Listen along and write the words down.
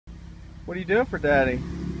What are you doing for Daddy?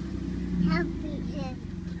 Helping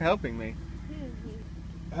him. Helping me?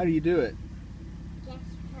 How do you do it? Just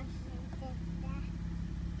pushing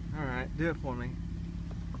that. Alright, do it for me.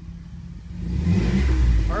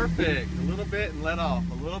 Perfect. A little bit and let off.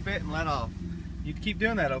 A little bit and let off. You keep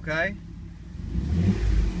doing that, okay?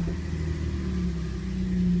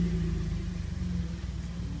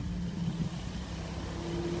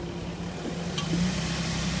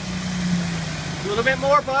 A little bit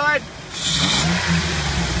more, bud.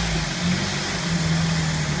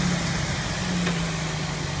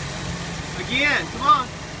 Again, come on.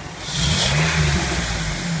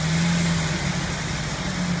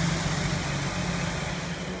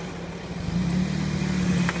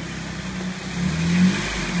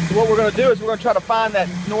 So what we're going to do is we're going to try to find that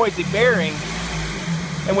noisy bearing,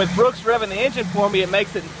 and with Brooks revving the engine for me, it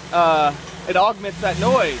makes it, it augments that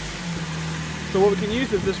noise. So what we can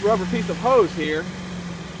use is this rubber piece of hose here.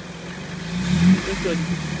 Just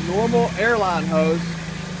a normal airline hose.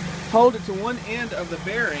 Hold it to one end of the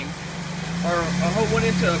bearing, or hold one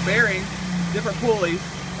end to a bearing, different pulleys,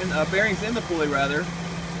 and bearings in the pulley rather.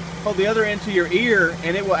 Hold the other end to your ear,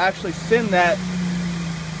 and it will actually send that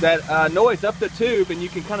noise up the tube, and you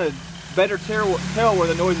can kind of better tell where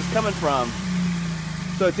the noise is coming from.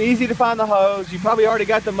 So it's easy to find the hose. You probably already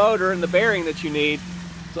got the motor and the bearing that you need.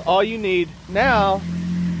 So all you need now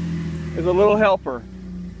is a little helper.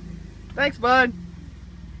 Thanks, bud.